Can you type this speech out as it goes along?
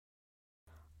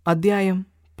അദ്ധ്യായം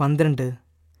 12.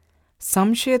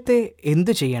 സംശയത്തെ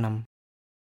എന്തു ചെയ്യണം?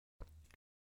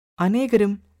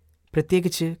 അനേകരും,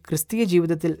 പ്രത്യേകിച്ച് ക്രിസ്തീയ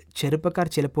ജീവിതത്തിൽ ചെറുപ്പക്കാർ,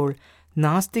 ചിലപ്പോൾ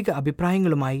നാസ്തിക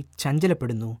അഭിപ്രായങ്ങളുമായി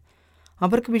ചഞ്ചലപ്പെടുന്നു.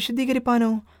 അവർക്ക്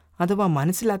വിശദീകരിപ്പാനോ അഥവാ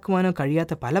മനസ്സിലാക്കുവാനോ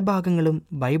കഴിയാത്ത പല ഭാഗങ്ങളും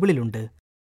ബൈബിളിലുണ്ട്.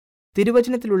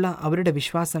 തിരുവചനത്തിലുള്ള അവരുടെ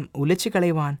വിശ്വാസം ഉലച്ചു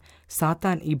കളയുവാൻ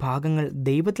സാത്താൻ ഈ ഭാഗങ്ങൾ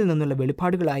ദൈവത്തിൽ നിന്നുള്ള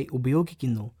വെളിപ്പാടുകളായി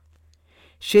ഉപയോഗിക്കുന്നു.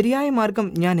 ശരിയായ മാർഗം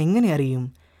ഞാൻ എങ്ങനെ അറിയും?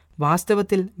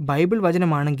 വാസ്തവത്തിൽ ബൈബിൾ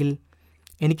വചനമാണെങ്കിൽ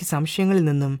എനിക്ക് സംശയങ്ങളിൽ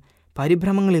നിന്നും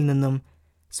പരിഭ്രമങ്ങളിൽ നിന്നും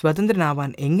സ്വതന്ത്രനാവാൻ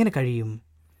എങ്ങനെ കഴിയും?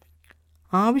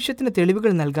 ആവശ്യത്തിന്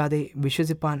തെളിവുകൾ നൽകാതെ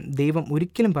വിശ്വസിപ്പാൻ ദൈവം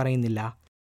ഒരിക്കലും പറയുന്നില്ല.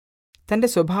 തൻ്റെ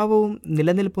സ്വഭാവവും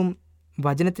നിലനിൽപ്പും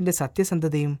വചനത്തിൻ്റെ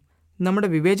സത്യസന്ധതയും നമ്മുടെ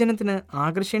വിവേചനത്തിന്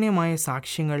ആകർഷണീയമായ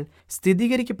സാക്ഷ്യങ്ങൾ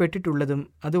സ്ഥിരീകരിക്കപ്പെട്ടിട്ടുള്ളതും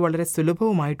അത് വളരെ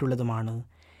സുലഭവുമായിട്ടുള്ളതുമാണ്.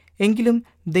 എങ്കിലും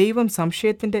ദൈവം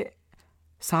സംശയത്തിൻ്റെ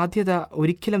സാധ്യത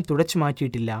ഒരിക്കലും തുടച്ചു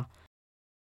മാറ്റിയിട്ടില്ല.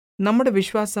 നമ്മുടെ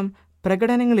വിശ്വാസം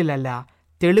പ്രകടനങ്ങളിലല്ല,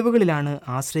 തെളിവുകളിലാണ്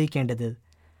ആശ്രയിക്കേണ്ടത്.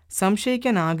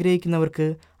 സംശയിക്കാൻ ആഗ്രഹിക്കുന്നവർക്ക്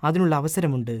അതിനുള്ള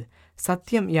അവസരമുണ്ട്.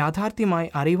 സത്യം യാഥാർത്ഥ്യമായി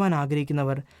അറിയുവാൻ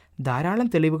ആഗ്രഹിക്കുന്നവർ ധാരാളം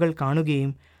തെളിവുകൾ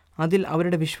കാണുകയും അതിൽ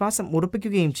അവരുടെ വിശ്വാസം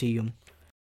ഉറപ്പിക്കുകയും ചെയ്യും.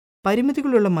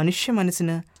 പരിമിതികളുള്ള മനുഷ്യ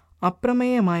മനസ്സിന്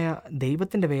അപ്രമേയമായ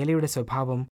ദൈവത്തിൻ്റെ വേലയുടെ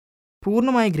സ്വഭാവം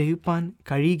പൂർണ്ണമായി ഗ്രഹിപ്പാൻ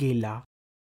കഴിയുകയില്ല.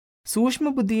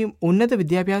 സൂക്ഷ്മബുദ്ധിയും ഉന്നത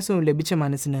വിദ്യാഭ്യാസവും ലഭിച്ച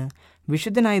മനസ്സിന്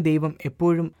വിശുദ്ധനായ ദൈവം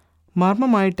എപ്പോഴും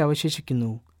മർമ്മമായിട്ട് അവശേഷിക്കുന്നു.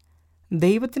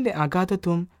 ദൈവത്തിൻ്റെ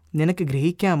അഗാധത്വം നിനക്ക്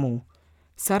ഗ്രഹിക്കാമോ?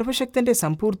 സർവശക്തൻ്റെ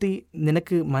സമ്പൂർത്തി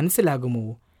നിനക്ക് മനസ്സിലാകുമോ?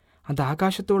 അത്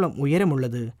ആകാശത്തോളം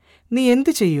ഉയരമുള്ളത്. നീ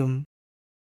എന്തു ചെയ്യും?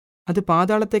 അത്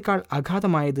പാതാളത്തേക്കാൾ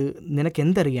അഗാധമായത്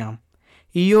നിനക്കെന്തറിയാം?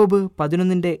 ഇയ്യോബ്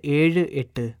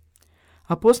 11:7-8.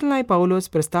 അപ്പോസ്തലനായ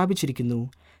പൗലോസ് പ്രസ്താവിച്ചിരിക്കുന്നു,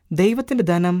 ദൈവത്തിൻ്റെ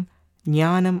ധനം,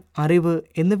 ജ്ഞാനം, അറിവ്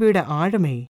എന്നിവയുടെ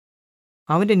ആഴമേ,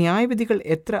 അവൻ്റെ ന്യായവിധികൾ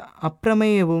എത്ര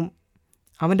അപ്രമേയവും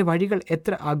അവൻ്റെ വഴികൾ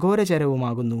എത്ര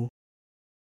അഘോരചരവുമാകുന്നു.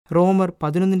 റോമർ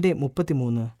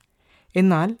 11:33.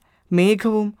 എന്നാൽ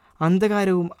മേഘവും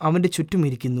അന്ധകാരവും അവൻ്റെ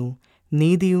ചുറ്റുമിരിക്കുന്നു,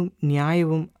 നീതിയും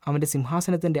ന്യായവും അവൻ്റെ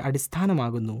സിംഹാസനത്തിൻ്റെ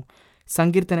അടിസ്ഥാനമാകുന്നു.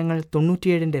 സങ്കീർത്തനങ്ങൾ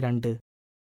 97:2.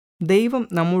 ദൈവം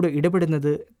നമ്മോട്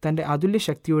ഇടപെടുന്നത് തൻ്റെ അതുല്യ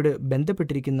ശക്തിയോട്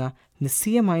ബന്ധപ്പെട്ടിരിക്കുന്ന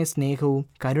നിസ്സീയമായ സ്നേഹവും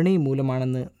കരുണയും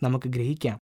മൂലമാണെന്ന് നമുക്ക്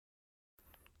ഗ്രഹിക്കാം.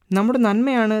 നമ്മുടെ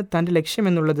നന്മയാണ് തൻ്റെ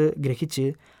ലക്ഷ്യമെന്നുള്ളത് ഗ്രഹിച്ച്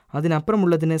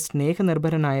അതിനപ്പുറമുള്ളതിന്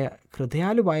സ്നേഹനിർഭരനായ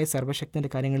ഹൃദയാലുവായ സർവശക്തൻ്റെ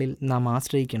കരങ്ങളിൽ നാം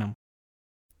ആശ്രയിക്കണം.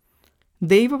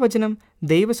 ദൈവവചനം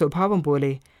ദൈവസ്വഭാവം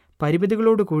പോലെ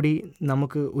പരിമിതികളോടുകൂടി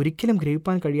നമുക്ക് ഒരിക്കലും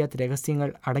ഗ്രഹിപ്പാൻ കഴിയാത്ത രഹസ്യങ്ങൾ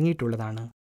അടങ്ങിയിട്ടുള്ളതാണ്.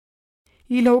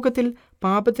 ഈ ലോകത്തിൽ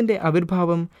പാപത്തിൻ്റെ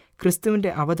ആവിർഭാവം,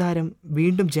 ക്രിസ്തുവിൻ്റെ അവതാരം,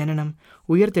 വീണ്ടും ജനനം,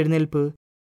 ഉയർത്തെഴുന്നേൽപ്പ്,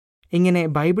 ഇങ്ങനെ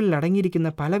ബൈബിളിൽ അടങ്ങിയിരിക്കുന്ന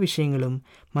പല വിഷയങ്ങളും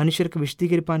മനുഷ്യർക്ക്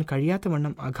വിശദീകരിപ്പാൻ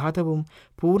കഴിയാത്തവണ്ണം അഗാധവും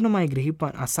പൂർണ്ണമായി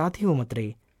ഗ്രഹിപ്പാൻ അസാധ്യവുമത്രേ.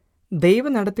 ദൈവ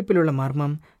നടത്തിപ്പിലുള്ള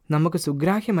മർമ്മം നമുക്ക്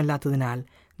സുഗ്രാഹ്യമല്ലാത്തതിനാൽ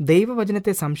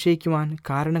ദൈവവചനത്തെ സംശയിക്കുവാൻ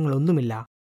കാരണങ്ങളൊന്നുമില്ല.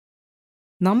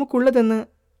 നമുക്കുള്ളതെന്ന്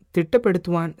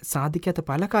തിട്ടപ്പെടുത്തുവാൻ സാധിക്കാത്ത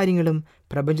പല കാര്യങ്ങളും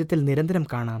പ്രപഞ്ചത്തിൽ നിരന്തരം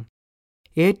കാണാം.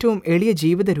 ഏറ്റവും എളിയ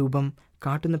ജീവിത രൂപം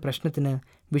കാട്ടുന്ന പ്രശ്നത്തിന്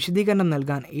വിശദീകരണം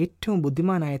നൽകാൻ ഏറ്റവും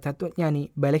ബുദ്ധിമാനായ തത്വജ്ഞാനി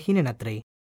ബലഹീനനത്രേ.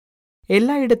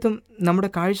 എല്ലായിടത്തും നമ്മുടെ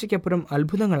കാഴ്ചയ്ക്കപ്പുറം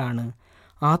അത്ഭുതങ്ങളാണ്.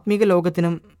 ആത്മീക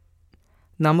ലോകത്തിനും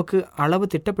നമുക്ക് അളവ്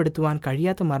തിട്ടപ്പെടുത്തുവാൻ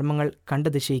കഴിയാത്ത മർമ്മങ്ങൾ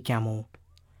കണ്ടതിശയിക്കാമോ?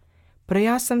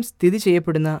 പ്രയാസം സ്ഥിതി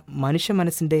ചെയ്യപ്പെടുന്ന മനുഷ്യ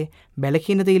മനസ്സിൻ്റെ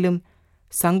ബലഹീനതയിലും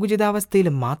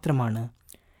സങ്കുചിതാവസ്ഥയിലും മാത്രമാണ്.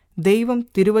 ദൈവം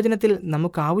തിരുവചനത്തിൽ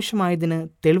നമുക്ക് ആവശ്യമായതിന്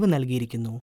തെളിവ്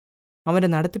നൽകിയിരിക്കുന്നു. അവൻ്റെ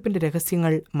നടത്തിപ്പിൻ്റെ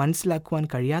രഹസ്യങ്ങൾ മനസ്സിലാക്കുവാൻ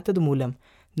കഴിയാത്തതുമൂലം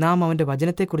നാം അവൻ്റെ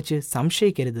വചനത്തെക്കുറിച്ച്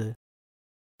സംശയിക്കരുത്.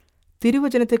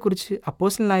 തിരുവചനത്തെക്കുറിച്ച്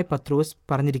അപ്പോസ്തലനായ പത്രോസ്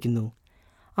പറഞ്ഞിരിക്കുന്നു,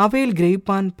 അവയിൽ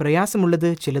ഗ്രഹിപ്പാൻ പ്രയാസമുള്ളത്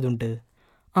ചിലതുണ്ട്.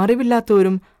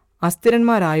 അറിവില്ലാത്തവരും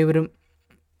അസ്ഥിരന്മാരായവരും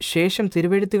ശേഷം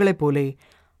തിരുവെഴുത്തുകളെപ്പോലെ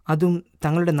അതും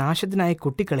തങ്ങളുടെ നാശത്തിനായി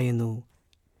കൊട്ടിക്കളയുന്നു.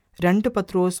 2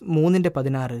 പത്രോസ്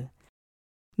 3:16.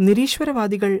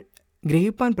 നിരീശ്വരവാദികൾ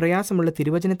ഗ്രഹിപ്പാൻ പ്രയാസമുള്ള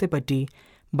തിരുവചനത്തെപ്പറ്റി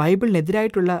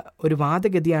ബൈബിളിനെതിരായിട്ടുള്ള ഒരു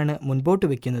വാദഗതിയാണ് മുൻപോട്ട്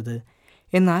വയ്ക്കുന്നത്.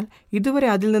 എന്നാൽ ഇതുവരെ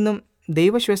അതിൽ നിന്നും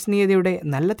ദൈവവിശ്വസനീയതയുടെ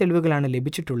നല്ല തെളിവുകളാണ്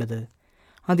ലഭിച്ചിട്ടുള്ളത്.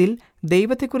 അതിൽ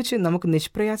ദൈവത്തെക്കുറിച്ച് നമുക്ക്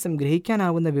നിഷ്പ്രയാസം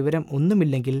ഗ്രഹിക്കാനാവുന്ന വിവരം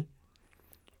ഒന്നുമില്ലെങ്കിൽ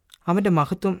അവൻ്റെ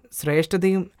മഹത്വം,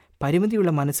 ശ്രേഷ്ഠതയും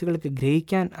പരിമിതിയുള്ള മനസ്സുകൾക്ക്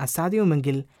ഗ്രഹിക്കാൻ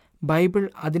അസാധ്യവുമെങ്കിൽ ബൈബിൾ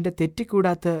അതിൻ്റെ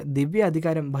തെറ്റിക്കൂടാത്ത ദിവ്യ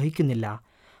അധികാരം വഹിക്കുന്നില്ല.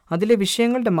 അതിലെ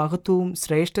വിഷയങ്ങളുടെ മഹത്വവും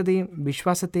ശ്രേഷ്ഠതയും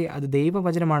വിശ്വാസത്തെ അത്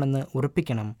ദൈവവചനമാണെന്ന്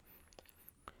ഉറപ്പിക്കണം.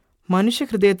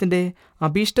 മനുഷ്യഹൃദയത്തിൻ്റെ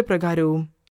അഭീഷ്ടപ്രകാരവും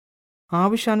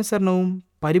ആവശ്യാനുസരണവും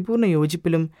പരിപൂർണ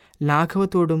യോജിപ്പിലും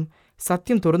ലാഘവത്തോടും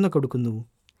സത്യം തുറന്നു കൊടുക്കുന്നു.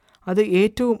 അത്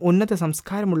ഏറ്റവും ഉന്നത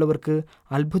സംസ്കാരമുള്ളവർക്ക്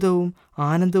അത്ഭുതവും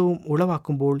ആനന്ദവും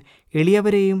ഉളവാക്കുമ്പോൾ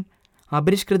എളിയവരെയും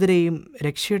അപരിഷ്കൃതരെയും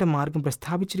രക്ഷയുടെ മാർഗം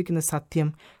പ്രസ്താവിച്ചിരിക്കുന്ന സത്യം,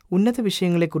 ഉന്നത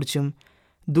വിഷയങ്ങളെക്കുറിച്ചും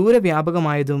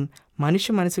ദൂരവ്യാപകമായതും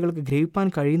മനുഷ്യ മനസ്സുകൾക്ക് ഗ്രഹിപ്പാൻ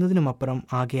കഴിയുന്നതിനുമപ്പുറം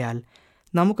ആകയാൽ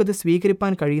നമുക്കത്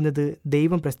സ്വീകരിപ്പാൻ കഴിയുന്നത്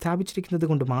ദൈവം പ്രസ്താവിച്ചിരിക്കുന്നത്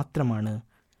കൊണ്ട് മാത്രമാണ്.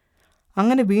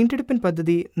 അങ്ങനെ വീണ്ടെടുപ്പിൻ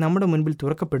പദ്ധതി നമ്മുടെ മുൻപിൽ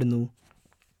തുറക്കപ്പെടുന്നു.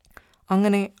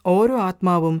 അങ്ങനെ ഓരോ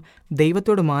ആത്മാവും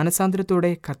ദൈവത്തോട്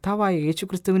മാനസാന്തരത്തോടെ കർത്താവായ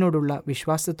യേശുക്രിസ്തുവിനോടുള്ള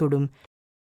വിശ്വാസത്തോടും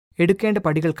എടുക്കേണ്ട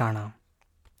പടികൾ കാണാം.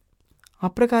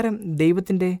 അപ്രകാരം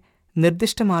ദൈവത്തിൻ്റെ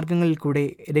നിർദ്ദിഷ്ട മാർഗങ്ങളിൽ കൂടെ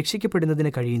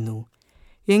രക്ഷിക്കപ്പെടുന്നതിന് കഴിയുന്നു.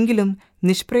 എങ്കിലും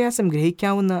നിഷ്പ്രയാസം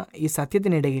ഗ്രഹിക്കാവുന്ന ഈ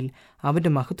സത്യത്തിനിടയിൽ അവൻ്റെ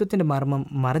മഹത്വത്തിൻ്റെ മർമ്മം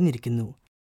മറഞ്ഞിരിക്കുന്നു.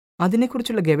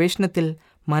 അതിനെക്കുറിച്ചുള്ള ഗവേഷണത്തിൽ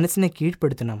മനസ്സിനെ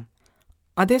കീഴ്പ്പെടുത്തണം.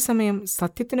 അതേസമയം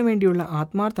സത്യത്തിനു വേണ്ടിയുള്ള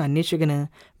ആത്മാർത്ഥ അന്വേഷകന്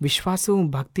വിശ്വാസവും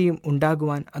ഭക്തിയും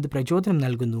ഉണ്ടാകുവാൻ അത് പ്രചോദനം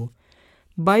നൽകുന്നു.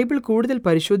 ബൈബിൾ കൂടുതൽ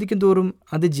പരിശോധിക്കുന്തോറും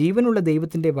അത് ജീവനുള്ള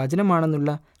ദൈവത്തിൻ്റെ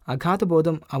വചനമാണെന്നുള്ള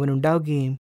അഗാധബോധം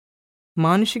അവനുണ്ടാവുകയും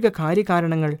മാനുഷിക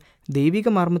കാര്യകാരണങ്ങൾ ദൈവിക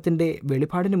മർമ്മത്തിൻ്റെ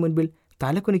വെളിപാടിന് മുൻപിൽ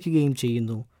തലകുനിക്കുകയും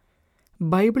ചെയ്യുന്നു.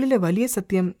 ബൈബിളിലെ വലിയ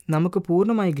സത്യം നമുക്ക്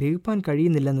പൂർണ്ണമായി ഗ്രഹിപ്പാൻ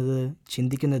കഴിയുന്നില്ലെന്നത്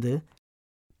ചിന്തിക്കുന്നത്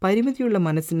പരിമിതിയുള്ള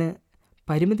മനസ്സിന്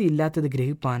പരിമിതിയില്ലാത്തത്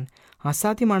ഗ്രഹിപ്പാൻ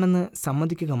അസാധ്യമാണെന്ന്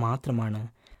സമ്മതിക്കുക മാത്രമാണ്.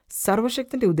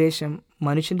 സർവശക്തന്റെ ഉദ്ദേശം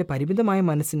മനുഷ്യന്റെ പരിമിതമായ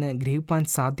മനസ്സിന് ഗ്രഹിപ്പാൻ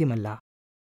സാധ്യമല്ല.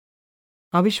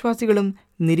 അവിശ്വാസികളും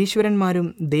നിരീശ്വരന്മാരും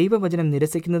ദൈവവചനം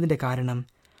നിരസിക്കുന്നതിൻ്റെ കാരണം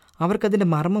അവർക്കതിൻ്റെ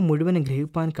മർമ്മം മുഴുവനും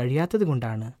ഗ്രഹിപ്പാൻ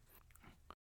കഴിയാത്തതുകൊണ്ടാണ്.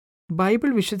 ബൈബിൾ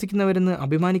വിശ്വസിക്കുന്നവരെന്ന്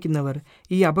അഭിമാനിക്കുന്നവർ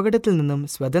ഈ അപകടത്തിൽ നിന്നും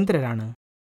സ്വതന്ത്രരാണ്.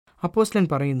 അപ്പോസ്തലൻ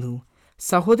പറയുന്നു,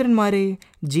 സഹോദരന്മാരെ,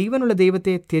 ജീവനുള്ള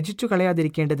ദൈവത്തെ ത്യജിച്ചു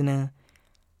കളയാതിരിക്കേണ്ടതിന്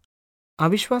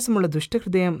അവിശ്വാസമുള്ള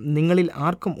ദുഷ്ടഹൃദയം നിങ്ങളിൽ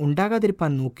ആർക്കും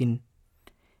ഉണ്ടാകാതിരിപ്പാൻ നോക്കിൻ.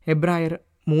 എബ്രായർ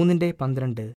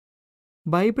 3:12.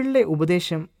 ബൈബിളിലെ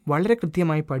ഉപദേശം വളരെ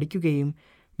കൃത്യമായി പഠിക്കുകയും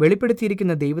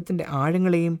വെളിപ്പെടുത്തിയിരിക്കുന്ന ദൈവത്തിൻ്റെ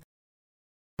ആഴങ്ങളെയും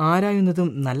ആരായുന്നതും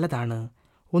നല്ലതാണ്.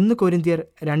 1 കൊരിന്ത്യർ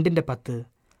 2:10.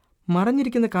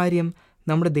 മറഞ്ഞിരിക്കുന്ന കാര്യം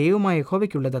നമ്മുടെ ദൈവമായ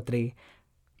യഹോവയ്ക്കുള്ളതത്രേ,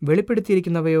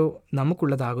 വെളിപ്പെടുത്തിയിരിക്കുന്നവയോ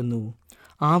നമുക്കുള്ളതാകുന്നു.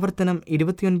 ആവർത്തനം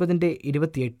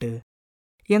 29:28.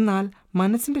 എന്നാൽ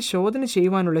മനസ്സിൻ്റെ ശോധന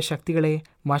ചെയ്യുവാനുള്ള ശക്തികളെ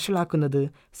വഷളാക്കുന്നത്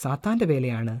സാത്താൻ്റെ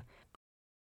വേലയാണ്.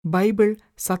 ബൈബിൾ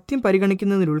സത്യം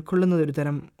പരിഗണിക്കുന്നതിൽ ഉൾക്കൊള്ളുന്ന ഒരു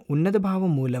തരം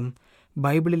ഉന്നതഭാവം മൂലം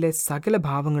ബൈബിളിലെ സകല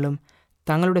ഭാവങ്ങളും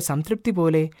തങ്ങളുടെ സംതൃപ്തി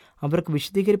പോലെ അവർക്ക്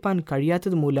വിശദീകരിപ്പാൻ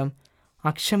കഴിയാത്തതുമൂലം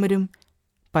അക്ഷമരും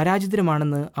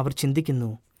പരാജിതരുമാണെന്ന് അവർ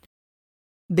ചിന്തിക്കുന്നു.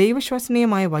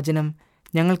 ദൈവശ്വാസനീയമായ വചനം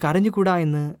ഞങ്ങൾക്കറിഞ്ഞുകൂടാ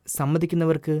എന്ന്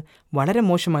സമ്മതിക്കുന്നവർക്ക് വളരെ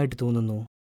മോശമായിട്ട് തോന്നുന്നു.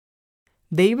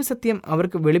 ദൈവസത്യം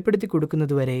അവർക്ക് വെളിപ്പെടുത്തി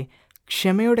കൊടുക്കുന്നതുവരെ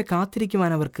ക്ഷമയോടെ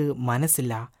കാത്തിരിക്കുവാൻ അവർക്ക്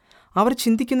മനസ്സില്ല. അവർ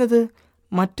ചിന്തിക്കുന്നത്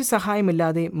മറ്റു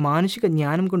സഹായമില്ലാതെ മാനുഷിക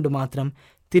ജ്ഞാനം കൊണ്ട് മാത്രം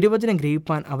തിരുവചനം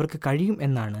ഗ്രഹിപ്പാൻ അവർക്ക് കഴിയും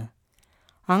എന്നാണ്.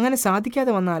 അങ്ങനെ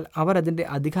സാധിക്കാതെ വന്നാൽ അവർ അതിൻ്റെ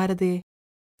അധികാരത്തെ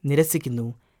നിരസിക്കുന്നു.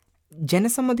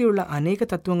 ജനസമ്മതിയുള്ള അനേക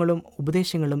തത്വങ്ങളും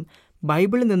ഉപദേശങ്ങളും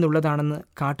ബൈബിളിൽ നിന്നുള്ളതാണെന്ന്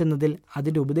കാട്ടുന്നതിൽ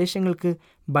അതിൻ്റെ ഉപദേശങ്ങൾക്ക്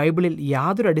ബൈബിളിൽ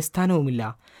യാതൊരു അടിസ്ഥാനവുമില്ല.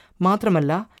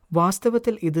 മാത്രമല്ല,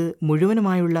 വാസ്തവത്തിൽ ഇത്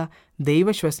മുഴുവനുമായുള്ള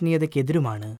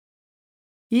ദൈവശ്വസനീയതയ്ക്കെതിരുമാണ്.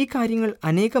 ഈ കാര്യങ്ങൾ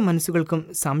അനേകം മനസ്സുകൾക്കും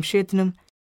സംശയത്തിനും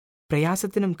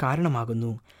പ്രയാസത്തിനും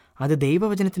കാരണമാകുന്നു. അത്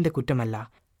ദൈവവചനത്തിൻ്റെ കുറ്റമല്ല,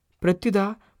 പ്രത്യുത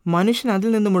മനുഷ്യൻ അതിൽ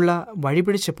നിന്നുമുള്ള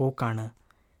വഴിപിടിച്ച പോക്കാണ്.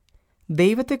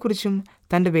 ദൈവത്തെക്കുറിച്ചും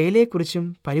തൻ്റെ വേലയെക്കുറിച്ചും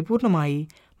പരിപൂർണമായി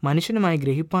മനുഷ്യനുമായി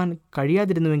ഗ്രഹിപ്പാൻ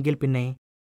കഴിയാതിരുന്നുവെങ്കിൽ പിന്നെ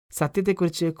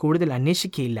സത്യത്തെക്കുറിച്ച് കൂടുതൽ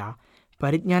അന്വേഷിക്കുകയില്ല,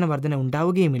 പരിജ്ഞാനവർദ്ധന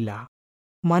ഉണ്ടാവുകയുമില്ല.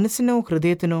 മനസ്സിനോ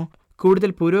ഹൃദയത്തിനോ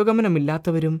കൂടുതൽ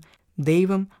പുരോഗമനമില്ലാത്തവരും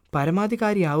ദൈവം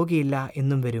പരമാധികാരിയാവുകയില്ല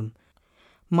എന്നും വരും.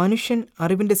 മനുഷ്യൻ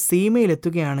അറിവിൻ്റെ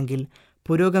സീമയിലെത്തുകയാണെങ്കിൽ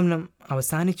പുരോഗമനം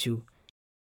അവസാനിച്ചു.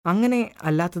 അങ്ങനെ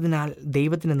അല്ലാത്തതിനാൽ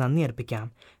ദൈവത്തിന് നന്ദി അർപ്പിക്കാം.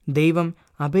 ദൈവം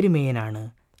അപരിമേയനാണ്.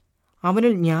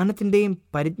 അവനിൽ ജ്ഞാനത്തിൻ്റെയും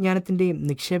പരിജ്ഞാനത്തിൻ്റെയും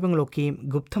നിക്ഷേപങ്ങളൊക്കെയും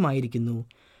ഗുപ്തമായിരിക്കുന്നു.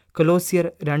 കൊലോസ്യർ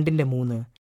 2:3.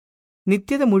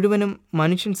 നിത്യത മുഴുവനും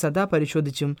മനുഷ്യൻ സദാ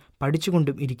പരിശോധിച്ചും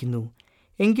പഠിച്ചുകൊണ്ടും ഇരിക്കുന്നു.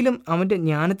 എങ്കിലും അവൻ്റെ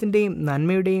ജ്ഞാനത്തിൻ്റെയും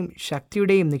നന്മയുടെയും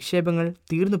ശക്തിയുടെയും നിക്ഷേപങ്ങൾ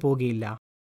തീർന്നു പോകുകയില്ല.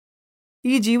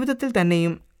 ഈ ജീവിതത്തിൽ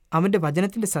തന്നെയും അവൻ്റെ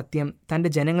വചനത്തിൻ്റെ സത്യം തൻ്റെ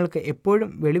ജനങ്ങൾക്ക് എപ്പോഴും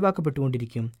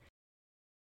വെളിവാക്കപ്പെട്ടുകൊണ്ടിരിക്കും.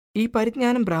 ഈ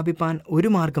പരിജ്ഞാനം പ്രാപിപ്പാൻ ഒരു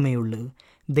മാർഗമേയുള്ളൂ.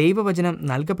 ദൈവവചനം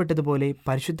നൽകപ്പെട്ടതുപോലെ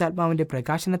പരിശുദ്ധാത്മാവിൻ്റെ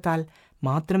പ്രകാശനത്താൽ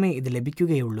മാത്രമേ ഇത്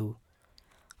ലഭിക്കുകയുള്ളൂ.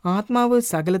 ആത്മാവ്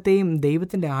സകലത്തെയും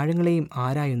ദൈവത്തിൻ്റെ ആഴങ്ങളെയും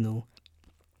ആരായുന്നു.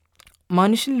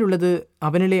 മനുഷ്യനിലുള്ളത്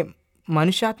അവനിലെ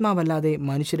മനുഷ്യാത്മാവല്ലാതെ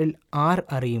മനുഷ്യരിൽ ആർ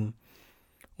അറിയും.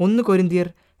 1 കൊരിന്ത്യർ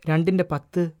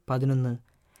 2:10-11.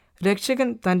 രക്ഷകൻ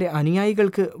തൻ്റെ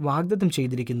അനുയായികൾക്ക് വാഗ്ദത്തം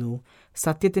ചെയ്തിരിക്കുന്നു.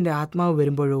 സത്യത്തിൻ്റെ ആത്മാവ്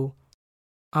വരുമ്പോഴോ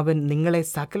അവൻ നിങ്ങളെ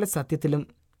സകല സത്യത്തിലും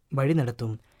വഴി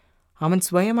നടത്തും. അവൻ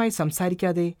സ്വയമായി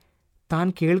സംസാരിക്കാതെ താൻ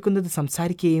കേൾക്കുന്നത്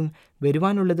സംസാരിക്കുകയും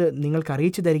വരുവാനുള്ളത് നിങ്ങൾക്ക്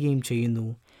അറിയിച്ചു തരികയും ചെയ്യുന്നു.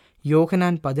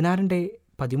 യോഹന്നാൻ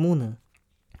 16:13.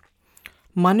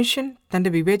 മനുഷ്യൻ തൻ്റെ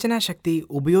വിവേചനാശക്തി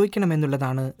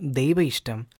ഉപയോഗിക്കണമെന്നുള്ളതാണ് ദൈവ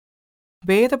ഇഷ്ടം.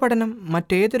 വേദപഠനം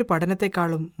മറ്റേതൊരു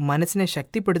പഠനത്തെക്കാളും മനസ്സിനെ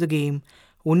ശക്തിപ്പെടുത്തുകയും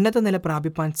ഉന്നത നില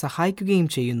പ്രാപിപ്പാൻ സഹായിക്കുകയും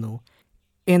ചെയ്യുന്നു.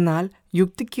 എന്നാൽ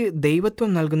യുക്തിക്ക് ദൈവത്വം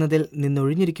നൽകുന്നതിൽ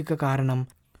നിന്നൊഴിഞ്ഞിരിക്കുക കാരണം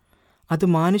അത്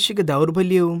മാനുഷിക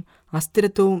ദൗർബല്യവും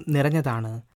അസ്ഥിരത്വവും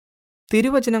നിറഞ്ഞതാണ്.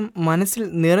 തിരുവചനം മനസ്സിൽ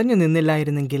നിറഞ്ഞു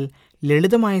നിന്നില്ലായിരുന്നെങ്കിൽ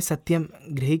ലളിതമായ സത്യം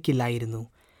ഗ്രഹിക്കില്ലായിരുന്നു.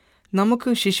 നമുക്ക്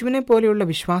ശിശുവിനെ പോലെയുള്ള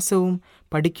വിശ്വാസവും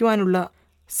പഠിക്കുവാനുള്ള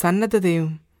സന്നദ്ധതയും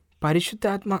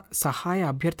പരിശുദ്ധാത്മ സഹായ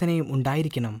അഭ്യർത്ഥനയും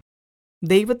ഉണ്ടായിരിക്കണം.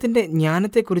 ദൈവത്തിൻ്റെ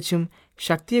ജ്ഞാനത്തെക്കുറിച്ചും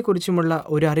ശക്തിയെക്കുറിച്ചുമുള്ള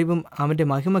ഒരു അറിവും അവൻ്റെ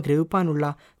മഹിമ ഗ്രഹിപ്പാനുള്ള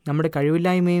നമ്മുടെ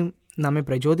കഴിവില്ലായ്മയും നമ്മെ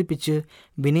പ്രചോദിപ്പിച്ച്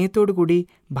വിനയത്തോടുകൂടി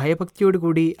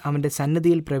ഭയഭക്തിയോടുകൂടി അവൻ്റെ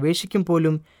സന്നിധിയിൽ പ്രവേശിക്കും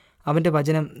പോലും അവൻ്റെ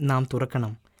വചനം നാം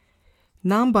തുറക്കണം.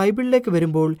 നാം ബൈബിളിലേക്ക്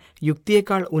വരുമ്പോൾ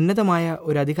യുക്തിയേക്കാൾ ഉന്നതമായ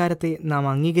ഒരു അധികാരത്തെ നാം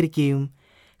അംഗീകരിക്കുകയും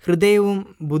ഹൃദയവും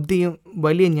ബുദ്ധിയും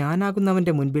വലിയ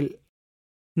ഞാനാകുന്നവൻ്റെ മുൻപിൽ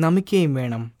നമിക്കുകയും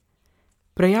വേണം.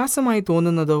 പ്രയാസമായി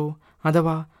തോന്നുന്നതോ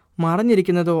അഥവാ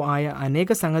മറഞ്ഞിരിക്കുന്നതോ ആയ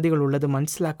അനേക സംഗതികളുള്ളത്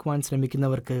മനസ്സിലാക്കുവാൻ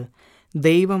ശ്രമിക്കുന്നവർക്ക്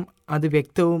ദൈവം അത്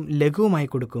വ്യക്തവും ലഘുവുമായി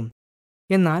കൊടുക്കും.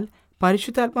 എന്നാൽ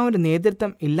പരിശുദ്ധാത്മാവിൻ്റെ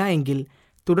നേതൃത്വം ഇല്ല എങ്കിൽ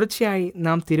തുടർച്ചയായി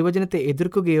നാം തിരുവചനത്തെ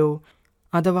എതിർക്കുകയോ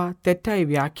അഥവാ തെറ്റായി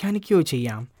വ്യാഖ്യാനിക്കുകയോ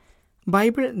ചെയ്യാം.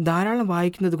 ബൈബിൾ ധാരാളം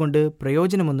വായിക്കുന്നത് കൊണ്ട്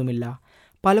പ്രയോജനമൊന്നുമില്ല.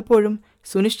 പലപ്പോഴും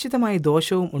സുനിശ്ചിതമായ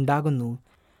ദോഷവും ഉണ്ടാകുന്നു.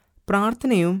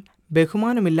 പ്രാർത്ഥനയും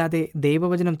ബഹുമാനമില്ലാതെ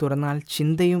ദൈവവചനം തുറന്നാൽ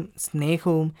ചിന്തയും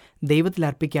സ്നേഹവും ദൈവത്തിൽ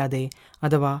അർപ്പിക്കാതെ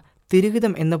അഥവാ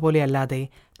തിരുഹിതം എന്ന പോലെ അല്ലാതെ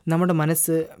നമ്മുടെ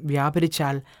മനസ്സ്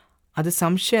വ്യാപരിച്ചാൽ അത്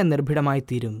സംശയനിർഭിടമായി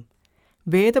തീരും.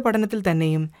 വേദപഠനത്തിൽ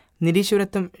തന്നെയും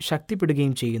നിരീശ്വരത്വം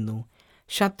ശക്തിപ്പെടുകയും ചെയ്യുന്നു.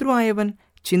 ശത്രുവായവൻ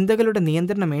ചിന്തകളുടെ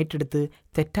നിയന്ത്രണം ഏറ്റെടുത്ത്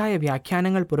തെറ്റായ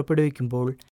വ്യാഖ്യാനങ്ങൾ പുറപ്പെടുവിക്കുമ്പോൾ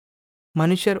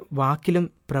മനുഷ്യർ വാക്കിലും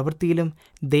പ്രവൃത്തിയിലും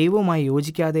ദൈവവുമായി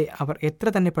യോജിക്കാതെ അവർ എത്ര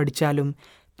തന്നെ പഠിച്ചാലും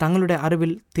തങ്ങളുടെ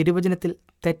അറിവിൽ തിരുവചനത്തിൽ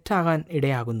തെറ്റാകാൻ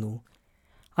ഇടയാകുന്നു.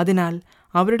 അതിനാൽ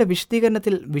അവരുടെ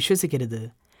വിശദീകരണത്തിൽ വിശ്വസിക്കരുത്.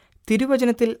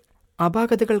 തിരുവചനത്തിൽ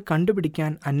അപാകതകൾ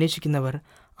കണ്ടുപിടിക്കാൻ അന്വേഷിക്കുന്നവർ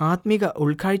ആത്മീക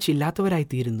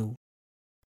ഉൾക്കാഴ്ചയില്ലാത്തവരായിത്തീരുന്നു.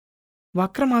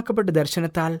 വക്രമാക്കപ്പെട്ട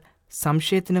ദർശനത്താൽ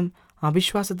സംശയത്തിനും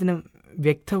അവിശ്വാസത്തിനും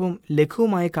വ്യക്തവും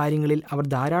ലഘുവുമായ കാര്യങ്ങളിൽ അവർ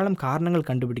ധാരാളം കാരണങ്ങൾ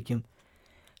കണ്ടുപിടിക്കും.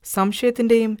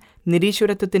 സംശയത്തിൻ്റെയും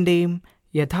നിരീശ്വരത്വത്തിൻ്റെയും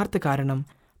യഥാർത്ഥ കാരണം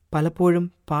പലപ്പോഴും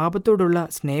പാപത്തോടുള്ള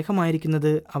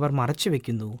സ്നേഹമായിരിക്കുന്നത് അവർ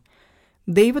മറച്ചുവെക്കുന്നു.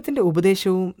 ദൈവത്തിൻ്റെ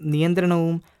ഉപദേശവും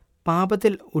നിയന്ത്രണവും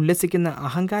പാപത്തിൽ ഉല്ലസിക്കുന്ന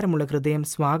അഹങ്കാരമുള്ള ഹൃദയം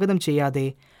സ്വാഗതം ചെയ്യാതെ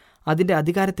അതിൻ്റെ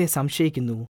അധികാരത്തെ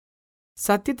സംശയിക്കുന്നു.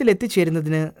 സത്യത്തിൽ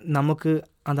എത്തിച്ചേരുന്നതിന് നമുക്ക്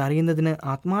അതറിയുന്നതിന്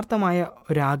ആത്മാർത്ഥമായ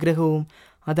ഒരാഗ്രഹവും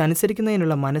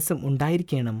അതനുസരിക്കുന്നതിനുള്ള മനസ്സും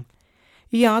ഉണ്ടായിരിക്കണം.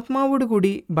 ഈ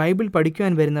ആത്മാവോടുകൂടി ബൈബിൾ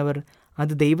പഠിക്കുവാൻ വരുന്നവർ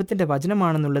അത് ദൈവത്തിൻ്റെ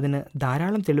വചനമാണെന്നുള്ളതിന്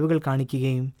ധാരാളം തെളിവുകൾ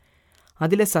കാണിക്കുകയും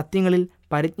അതിലെ സത്യങ്ങളിൽ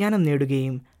പരിജ്ഞാനം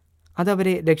നേടുകയും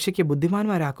അതവരെ രക്ഷയ്ക്ക്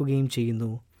ബുദ്ധിമാന്മാരാക്കുകയും ചെയ്യുന്നു.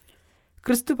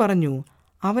 ക്രിസ്തു പറഞ്ഞു,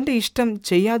 അവൻ്റെ ഇഷ്ടം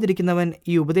ചെയ്യാതിരിക്കുന്നവൻ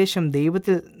ഈ ഉപദേശം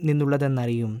ദൈവത്തിൽ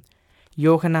നിന്നുള്ളതെന്നറിയും.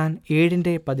 യോഹന്നാൻ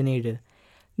 7:17.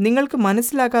 നിങ്ങൾക്ക്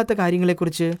മനസ്സിലാകാത്ത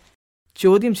കാര്യങ്ങളെക്കുറിച്ച്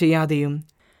ചോദ്യം ചെയ്യാതെയും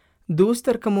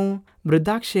ദൂസ്തർക്കമോ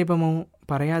വൃദ്ധാക്ഷേപമോ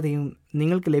പറയാതെയും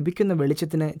നിങ്ങൾക്ക് ലഭിക്കുന്ന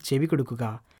വെളിച്ചത്തിന് ചെവി കൊടുക്കുക.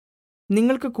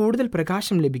 നിങ്ങൾക്ക് കൂടുതൽ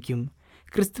പ്രകാശം ലഭിക്കും.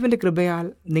 ക്രിസ്തുവിൻ്റെ കൃപയാൽ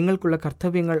നിങ്ങൾക്കുള്ള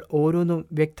കർത്തവ്യങ്ങൾ ഓരോന്നും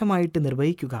വ്യക്തമായിട്ട്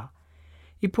നിർവഹിക്കുക.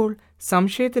 ഇപ്പോൾ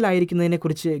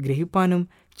സംശയത്തിലായിരിക്കുന്നതിനെക്കുറിച്ച് ഗ്രഹിപ്പാനും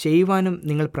ചെയ്യുവാനും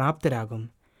നിങ്ങൾ പ്രാപ്തരാകും.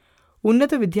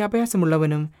 ഉന്നത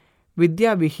വിദ്യാഭ്യാസമുള്ളവനും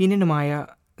വിദ്യാവിഹീനനുമായ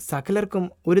സകലർക്കും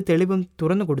ഒരു തെളിവും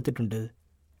തുറന്നു കൊടുത്തിട്ടുണ്ട്.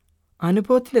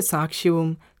 അനുഭവത്തിൻ്റെ സാക്ഷ്യവും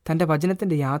തൻ്റെ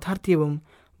വചനത്തിൻ്റെ യാഥാർത്ഥ്യവും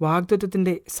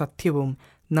വാഗ്ദത്തത്തിൻ്റെ സത്യവും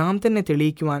നാം തന്നെ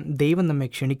തെളിയിക്കുവാൻ ദൈവം നമ്മെ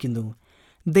ക്ഷണിക്കുന്നു.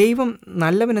 ദൈവം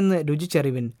നല്ലവനെന്ന്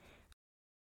രുചിച്ചറിവിൻ.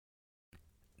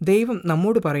 ദൈവം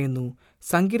നമ്മോട് പറയുന്നു.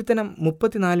 സങ്കീർത്തനം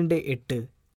 34:8.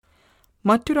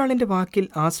 മറ്റൊരാളിൻ്റെ വാക്കിൽ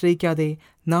ആശ്രയിക്കാതെ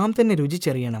നാം തന്നെ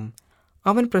രുചിച്ചറിയണം.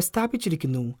 അവൻ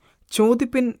പ്രസ്താവിച്ചിരിക്കുന്നു,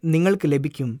 ചോദിപ്പിൻ നിങ്ങൾക്ക്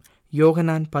ലഭിക്കും.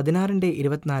 യോഹന്നാൻ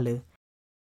 16:24.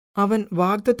 അവൻ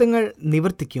വാഗ്ദത്തങ്ങൾ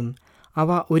നിവർത്തിക്കും. അവ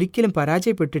ഒരിക്കലും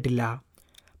പരാജയപ്പെട്ടിട്ടില്ല,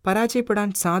 പരാജയപ്പെടാൻ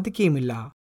സാധിക്കുകയുമില്ല.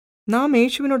 നാം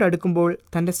യേശുവിനോട് അടുക്കുമ്പോൾ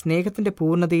തൻ്റെ സ്നേഹത്തിൻ്റെ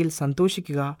പൂർണ്ണതയിൽ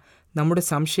സന്തോഷിക്കുക. നമ്മുടെ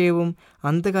സംശയവും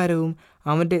അന്ധകാരവും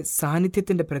അവൻ്റെ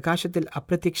സാന്നിധ്യത്തിൻ്റെ പ്രകാശത്തിൽ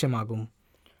അപ്രത്യക്ഷമാകും.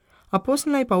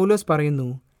 അപ്പോസ്തലനായ പൗലോസ് പറയുന്നു,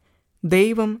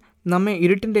 ദൈവം നമ്മെ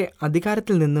ഇരുട്ടിൻ്റെ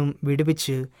അധികാരത്തിൽ നിന്നും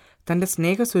വിടുവിച്ച് തൻ്റെ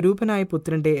സ്നേഹസ്വരൂപനായ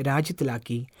പുത്രൻ്റെ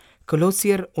രാജ്യത്തിലാക്കി.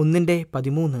 കൊലോസ്യർ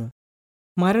 1:13.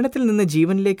 മരണത്തിൽ നിന്ന്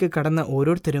ജീവനിലേക്ക് കടന്ന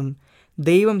ഓരോരുത്തരും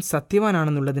ദൈവം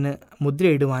സത്യവാനാണെന്നുള്ളതിന്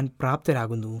മുദ്രയിടുവാൻ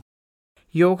പ്രാപ്തരാകുന്നു.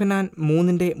 യോഹന്നാൻ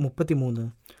 3:33.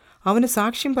 അവന്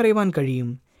സാക്ഷ്യം പറയുവാൻ കഴിയും,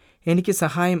 എനിക്ക്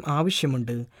സഹായം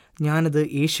ആവശ്യമുണ്ട്, ഞാനത്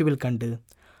യേശുവിൽ കണ്ട്.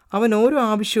 അവൻ ഓരോ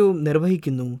ആവശ്യവും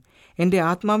നിർവഹിക്കുന്നു. എൻ്റെ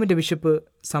ആത്മാവിൻ്റെ വിശപ്പ്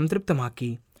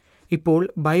സംതൃപ്തമാക്കി. ഇപ്പോൾ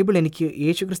ബൈബിൾ എനിക്ക്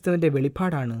യേശുക്രിസ്തുവിൻ്റെ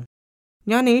വെളിപ്പാടാണ്.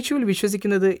 ഞാൻ യേശുവിൽ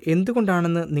വിശ്വസിക്കുന്നത്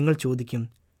എന്തുകൊണ്ടാണെന്ന് നിങ്ങൾ ചോദിക്കും.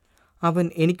 അവൻ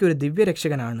എനിക്കൊരു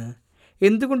ദിവ്യരക്ഷകനാണ്.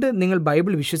 എന്തുകൊണ്ട് നിങ്ങൾ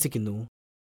ബൈബിൾ വിശ്വസിക്കുന്നു?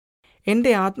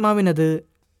 എൻ്റെ ആത്മാവിനത്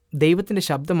ദൈവത്തിൻ്റെ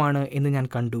ശബ്ദമാണ് എന്ന് ഞാൻ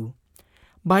കണ്ടു.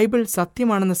 ബൈബിൾ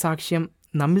സത്യമാണെന്ന സാക്ഷ്യം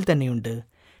നമ്മിൽ തന്നെയുണ്ട്.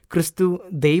 ക്രിസ്തു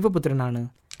ദൈവപുത്രനാണ്.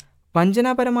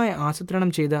 വഞ്ചനാപരമായ ആസൂത്രണം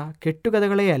ചെയ്ത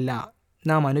കെട്ടുകഥകളെയല്ല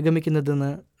നാം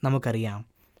അനുഗമിക്കുന്നതെന്ന് നമുക്കറിയാം.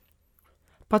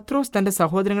 പത്രോസ് തൻ്റെ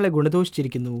സഹോദരങ്ങളെ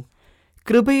ഗുണദോഷിച്ചിരിക്കുന്നു.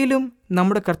 കൃപയിലും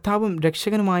നമ്മുടെ കർത്താവും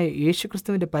രക്ഷകനുമായ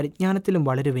യേശുക്രിസ്തുവിൻ്റെ പരിജ്ഞാനത്തിലും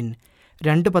വളരുവിൻ.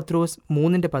 2 പത്രോസ്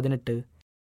 3:18.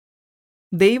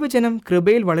 ദൈവജനം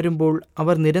കൃപയിൽ വളരുമ്പോൾ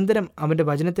അവർ നിരന്തരം അവൻ്റെ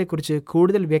വചനത്തെക്കുറിച്ച്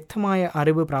കൂടുതൽ വ്യക്തമായ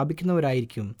അറിവ്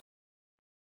പ്രാപിക്കുന്നവരായിരിക്കും.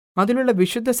 അതിലുള്ള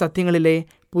വിശുദ്ധ സത്യങ്ങളിലെ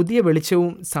പുതിയ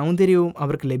വെളിച്ചവും സൗന്ദര്യവും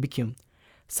അവർക്ക് ലഭിക്കും.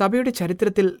 സഭയുടെ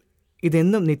ചരിത്രത്തിൽ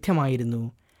ഇതെന്നും നിത്യമായിരുന്നു.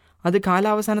 അത്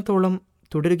കാലാവസാനത്തോളം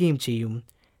തുടരുകയും ചെയ്യും.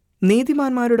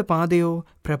 നീതിമാന്മാരുടെ പാതയോ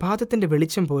പ്രഭാതത്തിൻ്റെ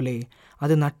വെളിച്ചം പോലെ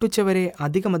അത് നട്ടുച്ചവരെ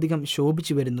അധികമധികം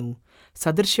ശോഭിച്ചു വരുന്നു.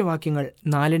 സദൃശ്യവാക്യങ്ങൾ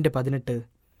 4:18.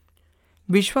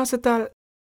 വിശ്വാസത്താൽ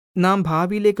നാം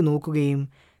ഭാവിയിലേക്ക് നോക്കുകയും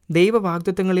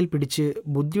ദൈവവാഗ്ദത്തങ്ങളിൽ പിടിച്ച്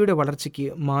ബുദ്ധിയുടെ വളർച്ചയ്ക്ക്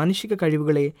മാനുഷിക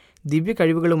കഴിവുകളെ ദിവ്യ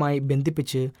കഴിവുകളുമായി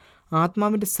ബന്ധിപ്പിച്ച്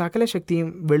ആത്മാവിൻ്റെ സകല ശക്തിയും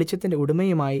വെളിച്ചത്തിൻ്റെ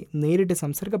ഉടമയുമായി നേരിട്ട്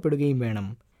സംസർഗപ്പെടുകയും വേണം.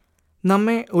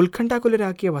 നമ്മെ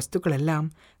ഉത്കണ്ഠാകുലരാക്കിയ വസ്തുക്കളെല്ലാം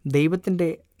ദൈവത്തിൻ്റെ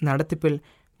നടത്തിപ്പിൽ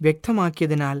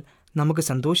വ്യക്തമാക്കിയതിനാൽ നമുക്ക്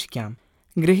സന്തോഷിക്കാം.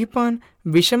 ഗ്രഹിപ്പാൻ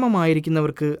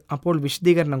വിഷമമായിരിക്കുന്നവർക്ക് അപ്പോൾ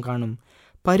വിശദീകരണം കാണും.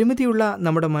 പരിമിതിയുള്ള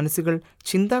നമ്മുടെ മനസ്സുകൾ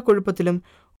ചിന്താക്കുഴപ്പത്തിലും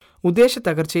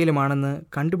ഉദ്ദേശത്തകർച്ചയിലുമാണെന്ന്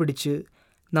കണ്ടുപിടിച്ച്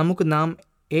നമുക്ക് നാം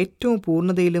ഏറ്റവും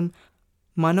പൂർണ്ണതയിലും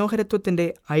മനോഹരത്വത്തിൻ്റെ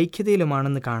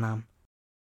ഐക്യതയിലുമാണെന്ന് കാണാം.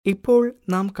 ഇപ്പോൾ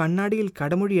നാം കണ്ണാടിയിൽ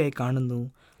കടമൊഴിയായി കാണുന്നു,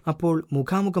 അപ്പോൾ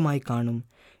മുഖാമുഖമായി കാണും.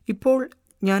 ഇപ്പോൾ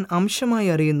ഞാൻ അംശമായി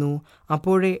അറിയുന്നു,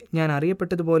 അപ്പോഴേ ഞാൻ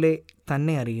അറിയപ്പെട്ടതുപോലെ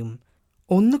തന്നെ അറിയും.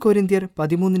 1 കൊരിന്ത്യർ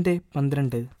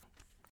 13:12.